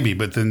well may be,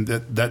 but then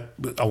that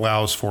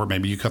allows for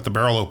maybe you cut the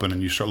barrel open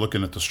and you start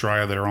looking at the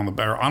stria that are on the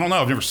barrel. I don't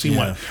know. I've never seen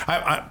one.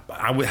 I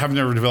have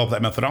never developed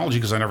that methodology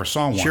because I never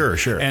saw one. Sure.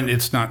 And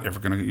it's not ever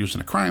going to get used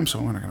in a crime, so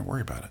we're not going to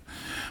worry about it.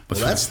 But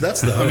that's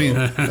the hope.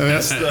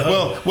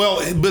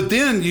 But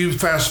then you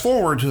fast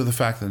forward to the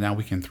fact that now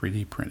we can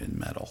 3D print in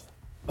metal.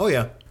 Oh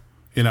yeah.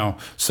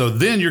 So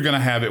then you're going to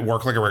have it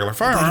work like a regular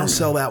firearm. They don't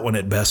sell that one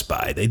at Best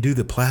Buy. They do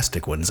the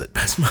plastic ones at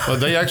Best Buy. Well,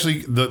 they actually,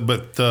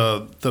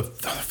 the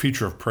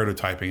future of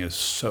prototyping is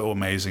so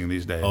amazing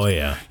these days. Oh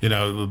yeah.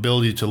 The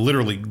ability to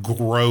literally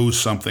grow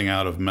something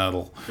out of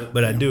metal.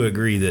 But I do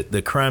agree that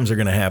the crimes are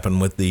going to happen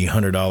with the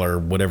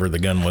 $100 whatever the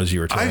gun was you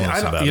were telling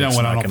us about. I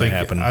don't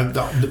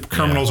think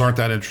criminals aren't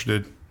that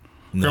interested.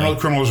 No.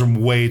 Criminals are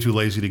way too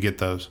lazy to get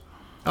those.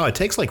 Oh, it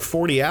takes like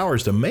 40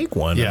 hours to make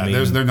one. Yeah,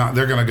 they're not.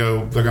 They're gonna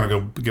go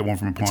get one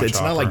from a pawn shop.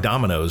 It's not like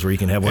Domino's where you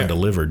can have one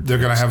delivered. They're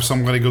gonna have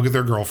somebody go get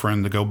their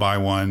girlfriend to go buy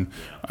one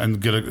and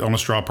get it on a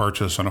straw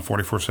purchase on a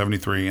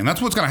 4473, and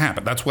that's what's gonna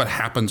happen. That's what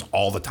happens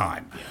all the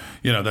time.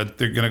 That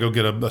they're gonna go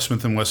get a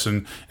Smith &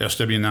 Wesson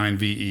SW9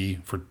 VE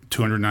for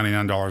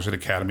 $299 at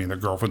Academy, and their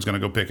girlfriend's gonna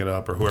go pick it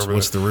up, or whoever.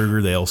 What's the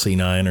Ruger, the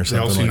LC9 or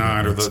something? The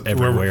LC9 or the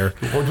everywhere.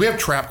 Or do we have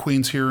Trap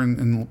Queens here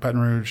in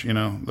Baton Rouge?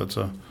 That's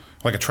a.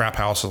 Like a trap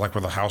house is like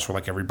where the house where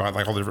like everybody,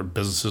 like all the different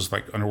businesses,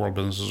 like underworld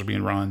businesses are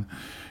being run.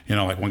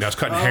 Like one guy's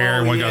cutting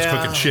hair, one guy's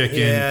cooking chicken.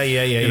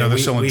 Yeah. They're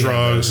selling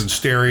drugs and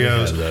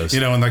stereos.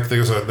 And like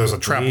there's a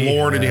trap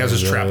lord and he has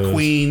his trap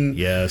queen.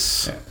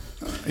 Yes.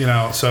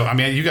 So I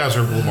mean, you guys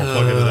are a little more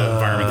plugged into that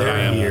environment than I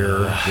am.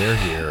 They're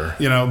here.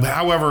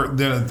 However,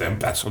 then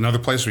that's another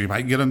place where you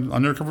might get an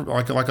undercover,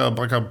 like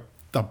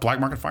a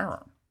black market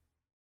firearm.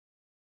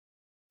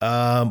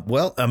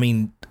 Well, I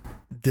mean.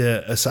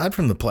 Aside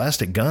from the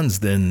plastic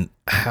guns, then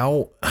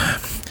how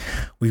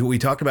we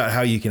talked about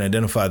how you can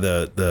identify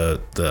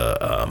the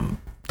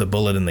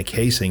bullet in the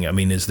casing. I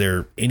mean, is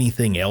there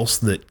anything else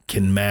that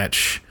can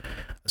match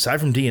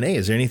aside from DNA?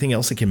 Is there anything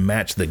else that can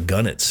match the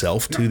gun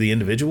itself to the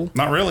individual?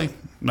 Not really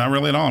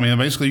at all. I mean,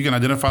 basically, you can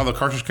identify the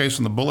cartridge case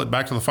and the bullet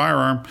back to the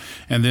firearm,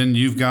 and then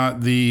you've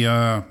got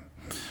the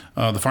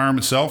firearm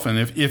itself, and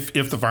if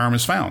the firearm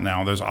is found.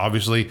 Now, there's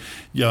obviously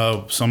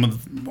some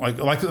of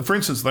like for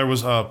instance, there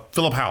was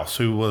Philip House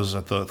who was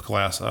at the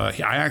class.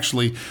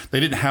 They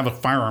didn't have a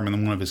firearm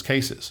in one of his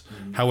cases.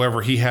 Mm-hmm.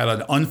 However, he had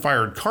an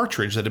unfired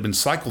cartridge that had been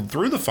cycled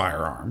through the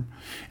firearm,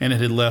 and it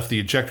had left the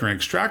ejector and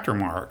extractor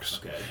marks.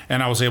 Okay.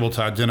 And I was able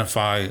to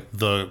identify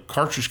the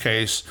cartridge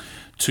case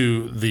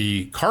to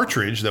the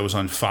cartridge that was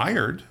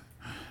unfired.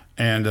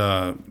 And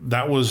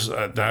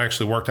that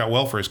actually worked out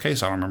well for his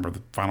case. I don't remember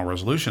the final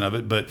resolution of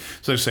it, but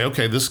so they say,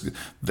 okay,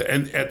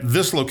 and at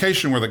this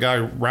location where the guy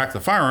racked the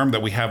firearm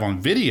that we have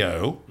on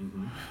video,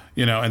 mm-hmm.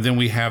 And then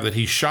we have that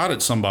he shot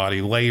at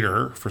somebody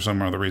later for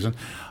some other reason.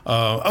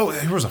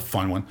 Here was a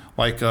fun one.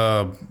 Like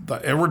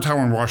Edward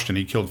Tyrone Washington,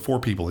 he killed 4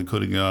 people,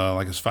 including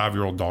like his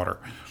 5-year-old daughter,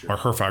 or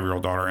her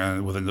 5-year-old daughter,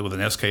 and with an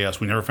SKS.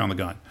 We never found the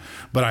gun,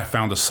 but I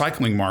found a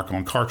cycling mark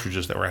on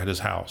cartridges that were at his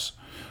house.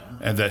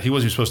 And that he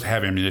wasn't supposed to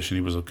have ammunition.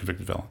 He was a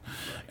convicted felon.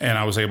 And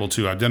I was able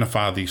to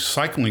identify the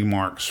cycling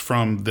marks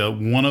from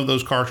one of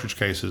those cartridge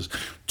cases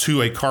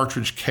to a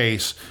cartridge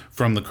case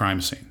from the crime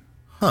scene.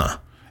 Huh.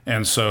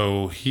 And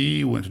so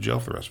he went to jail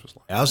for the rest of his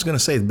life. I was going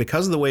to say,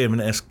 because of the way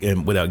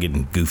without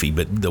getting goofy,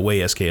 but the way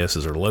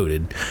SKSs are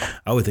loaded,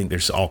 I would think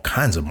there's all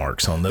kinds of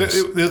marks on those.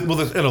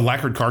 In a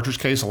lacquered cartridge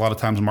case, a lot of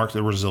times marks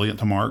are resilient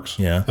to marks.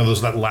 Yeah.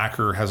 That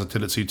lacquer has a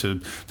tendency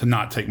to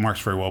not take marks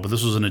very well. But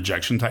this was an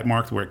ejection type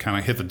mark where it kind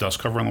of hit the dust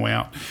cover on the way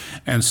out.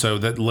 And so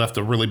that left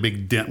a really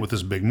big dent with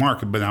this big mark.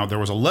 But now there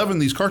was 11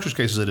 of these cartridge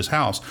cases at his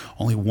house.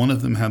 Only one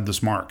of them had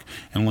this mark.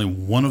 And only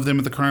one of them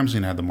at the crime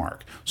scene had the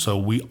mark. So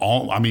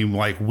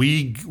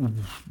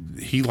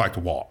he liked to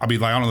walk. I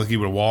don't think he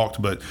would have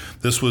walked, but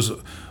this was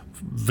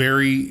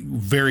very,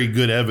 very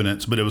good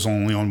evidence, but it was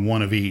only on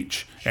one of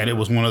each. Sure. And it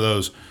was one of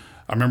those,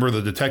 I remember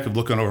the detective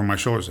looking over my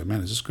shoulder and said, man,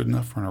 is this good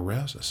enough for an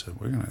arrest? I said,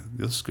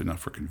 this is good enough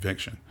for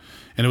conviction.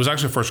 And it was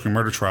actually a first-degree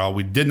murder trial.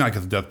 We did not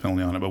get the death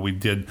penalty on it, but we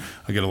did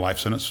get a life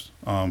sentence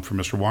for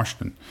Mr.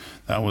 Washington.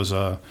 That was,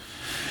 so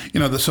you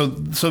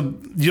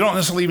don't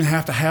necessarily even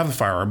have to have the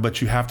firearm,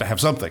 but you have to have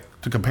something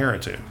to compare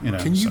it to.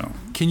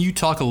 Can you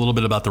talk a little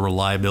bit about the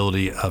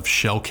reliability of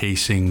shell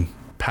casing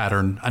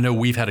pattern? I know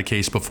we've had a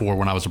case before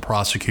when I was a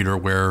prosecutor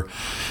where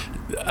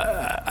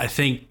I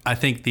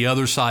think the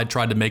other side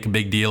tried to make a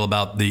big deal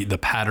about the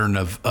pattern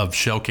of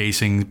shell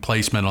casing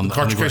placement on the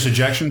cartridge case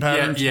ejection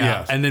patterns. Yeah.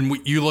 Yes. And then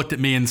you looked at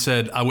me and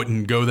said I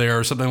wouldn't go there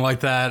or something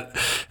like that,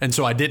 and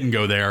so I didn't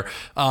go there.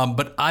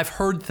 But I've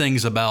heard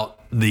things about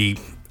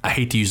I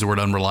hate to use the word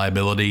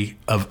unreliability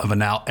of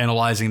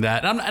analyzing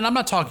that, and I'm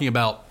not talking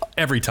about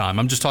every time.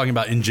 I'm just talking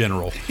about in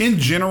general. In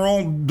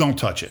general, don't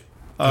touch it.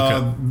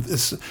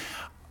 Okay.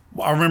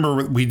 I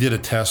remember we did a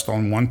test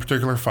on one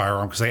particular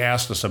firearm because they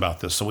asked us about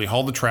this. So we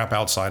hauled the trap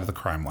outside of the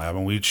crime lab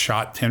and we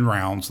shot 10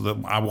 rounds.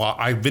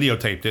 I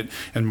videotaped it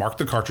and marked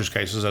the cartridge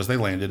cases as they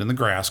landed in the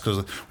grass because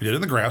we did it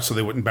in the grass so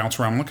they wouldn't bounce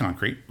around on the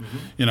concrete,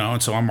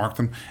 and so I marked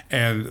them.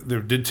 And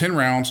they did 10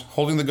 rounds,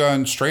 holding the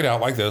gun straight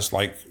out like this,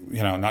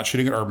 not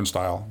shooting it urban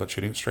style, but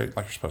shooting it straight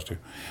like you're supposed to.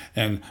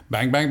 And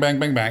bang, bang, bang,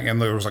 bang, bang.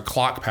 And there was a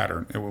clock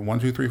pattern. It went 1,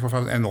 2, 3, 4,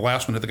 5, and the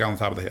last one hit the guy on the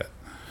top of the head.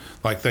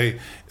 Like they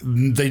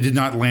did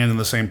not land in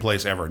the same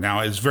place ever.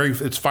 Now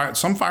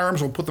some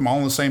firearms will put them all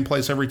in the same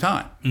place every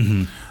time.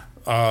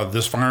 Mm-hmm.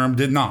 This firearm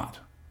did not.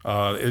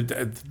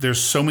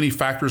 There's so many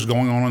factors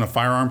going on in a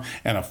firearm,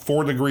 and a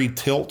 4-degree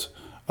tilt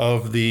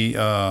of the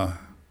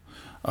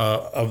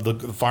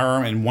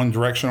firearm in one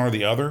direction or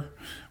the other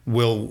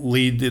will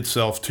lead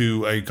itself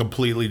to a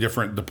completely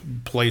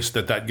different place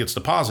that gets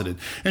deposited.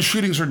 And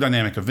shootings are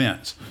dynamic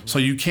events. So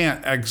you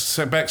can't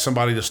expect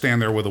somebody to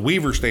stand there with a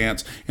Weaver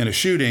stance in a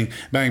shooting,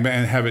 bang, bang,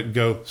 and have it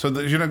go. So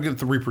that you don't get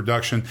the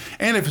reproduction.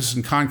 And if it's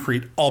in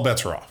concrete, all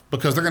bets are off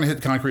because they're going to hit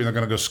concrete and they're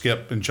going to go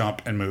skip and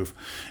jump and move.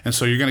 And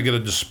so you're going to get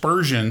a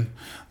dispersion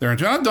there.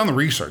 And I've done the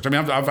research.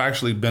 I've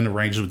actually been to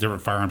ranges with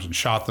different firearms and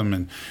shot them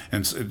and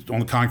on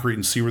the concrete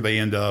and see where they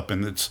end up.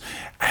 And it's...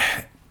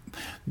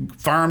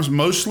 Firearms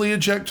mostly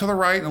eject to the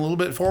right and a little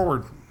bit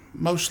forward,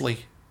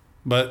 mostly.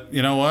 But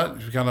you know what?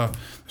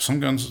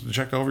 Some guns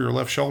eject over your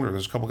left shoulder.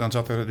 There's a couple guns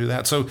out there that do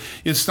that. So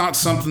it's not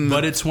something.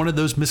 But it's one of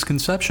those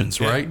misconceptions,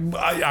 right?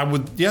 I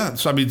would, yeah.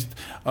 So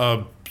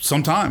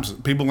sometimes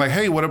people are like,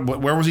 hey,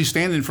 where was he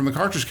standing from the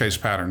cartridge case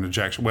pattern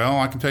ejection? Well,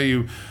 I can tell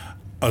you.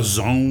 A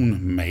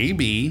zone,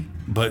 maybe,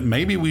 but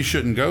maybe we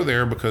shouldn't go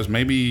there because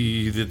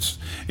maybe it's,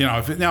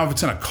 if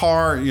it's in a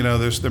car,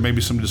 there may be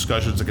some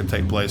discussions that can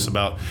take place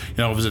about,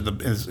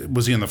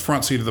 was he in the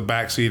front seat or the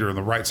back seat or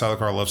the right side of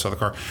the car, left side of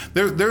the car?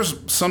 There's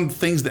some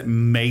things that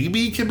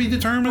maybe can be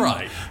determined.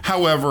 Right.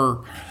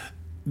 However,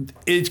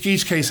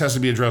 each case has to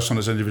be addressed on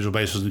its individual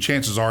basis, and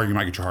chances are you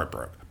might get your heart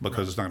broke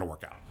because it's not going to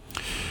work out.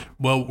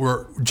 Well,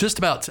 we're just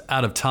about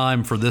out of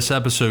time for this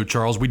episode,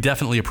 Charles. We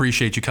definitely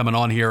appreciate you coming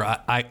on here.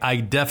 I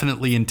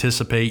definitely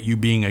anticipate you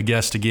being a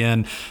guest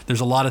again. There's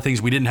a lot of things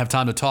we didn't have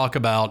time to talk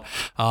about.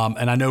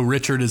 And I know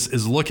Richard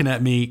is looking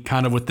at me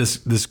kind of with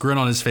this grin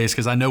on his face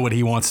because I know what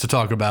he wants to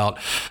talk about.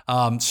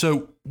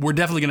 So we're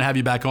definitely going to have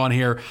you back on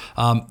here.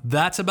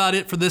 That's about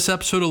it for this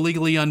episode of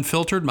Legally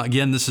Unfiltered.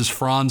 Again, this is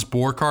Franz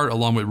Borchardt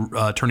along with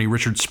attorney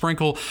Richard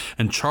Sprinkle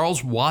and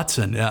Charles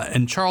Watson.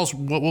 And Charles,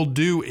 what we'll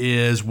do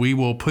is we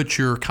will put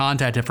your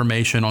contact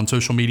information on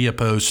social media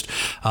posts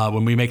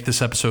when we make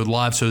this episode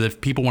live so that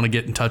if people want to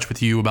get in touch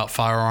with you about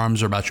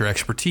firearms or about your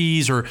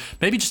expertise or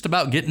maybe just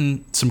about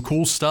getting some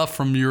cool stuff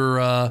from your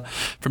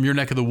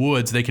neck of the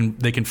woods, they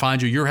can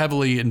find you. You're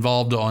heavily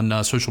involved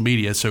on social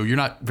media, so you're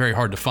not very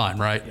hard to find,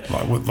 right?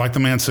 Like the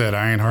man said,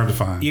 I ain't hard to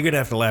find. You're going to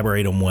have to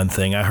elaborate on one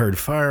thing. I heard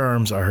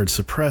firearms, I heard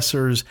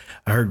suppressors,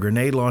 I heard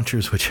grenade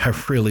launchers, which I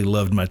really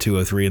loved my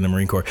 203 in the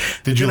Marine Corps.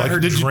 Did you like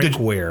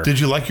drinkware?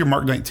 Did you like your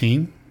Mark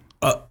 19?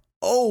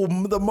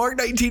 The Mark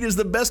 19 is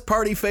the best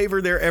party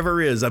favor there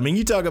ever is. I mean,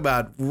 you talk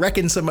about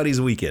wrecking somebody's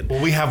weekend.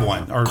 Well, we have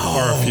one or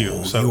a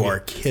few. So you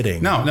are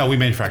kidding. No, we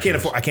manufacture.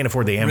 I can't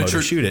afford the ammo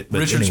to shoot it. But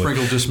Richard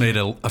Sprinkle just made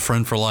a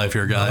friend for life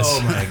here, guys.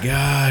 Oh my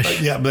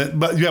gosh.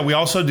 But we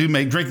also do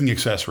make drinking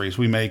accessories.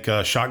 We make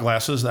shot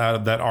glasses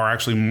that are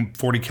actually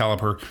 40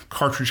 caliber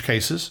cartridge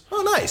cases.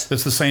 Oh, nice.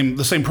 It's the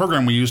same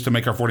program we use to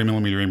make our 40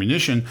 millimeter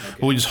ammunition,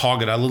 but we just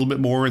hog it out a little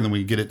bit more, and then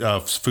we get it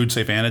food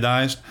safe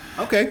anodized.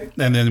 Okay.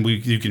 And then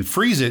you can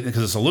freeze it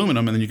because it's a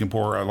aluminum, and then you can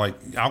pour like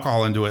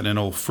alcohol into it, and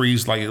it'll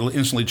freeze, like it'll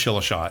instantly chill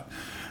a shot.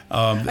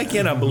 I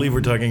cannot believe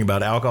we're talking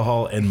about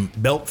alcohol and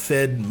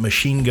belt-fed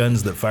machine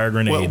guns that fire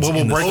grenades. We'll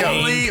in the break same out-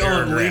 Only on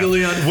paragraph.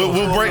 Legally Unfiltered.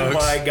 We'll break. Oh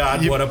my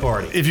God, what a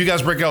party. If you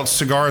guys break out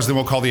cigars, then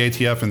we'll call the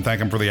ATF and thank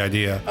them for the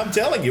idea. I'm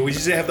telling you, we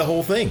just have the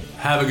whole thing.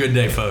 Have a good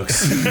day,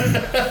 folks.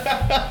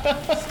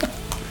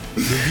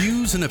 The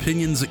views and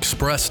opinions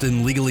expressed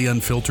in Legally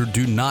Unfiltered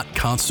do not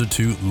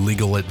constitute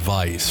legal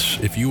advice.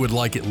 If you would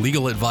like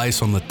legal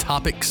advice on the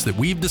topics that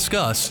we've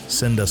discussed,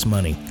 Send us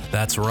money.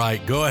 that's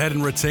right. Go ahead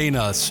and retain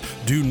us.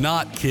 Do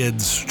not,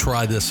 kids,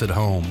 try this at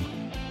home.